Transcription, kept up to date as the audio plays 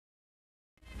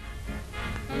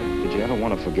Did you ever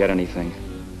want to forget anything?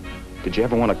 Did you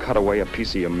ever want to cut away a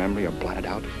piece of your memory or blot it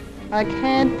out? I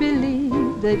can't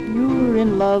believe that you're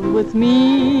in love with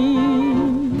me.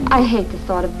 I hate the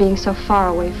thought of being so far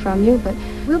away from you, but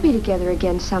we'll be together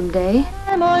again someday.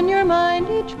 I'm on your mind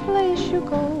each place you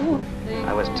go.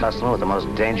 I was tussling with the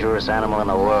most dangerous animal in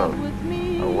the world,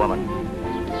 a woman.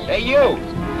 Hey, you!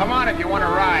 Come on if you want to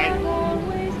ride.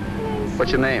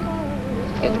 What's your name?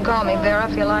 You can call me Vera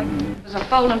if you like. There's a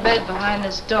folding bed behind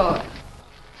this door.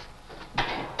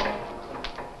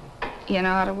 You know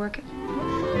how to work it?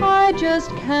 I just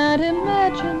can't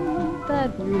imagine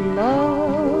that you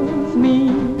love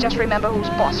me. Just remember who's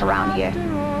boss around here.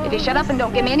 If you shut up and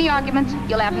don't give me any arguments,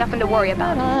 you'll have nothing to worry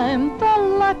about. I'm the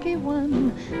lucky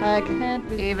one. I can't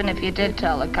believe. Even if you did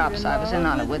tell the cops I was in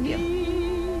on it with you,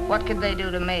 what could they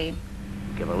do to me?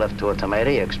 Give a lift to a tomato,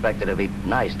 you expect it to be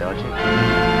nice, don't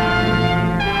you?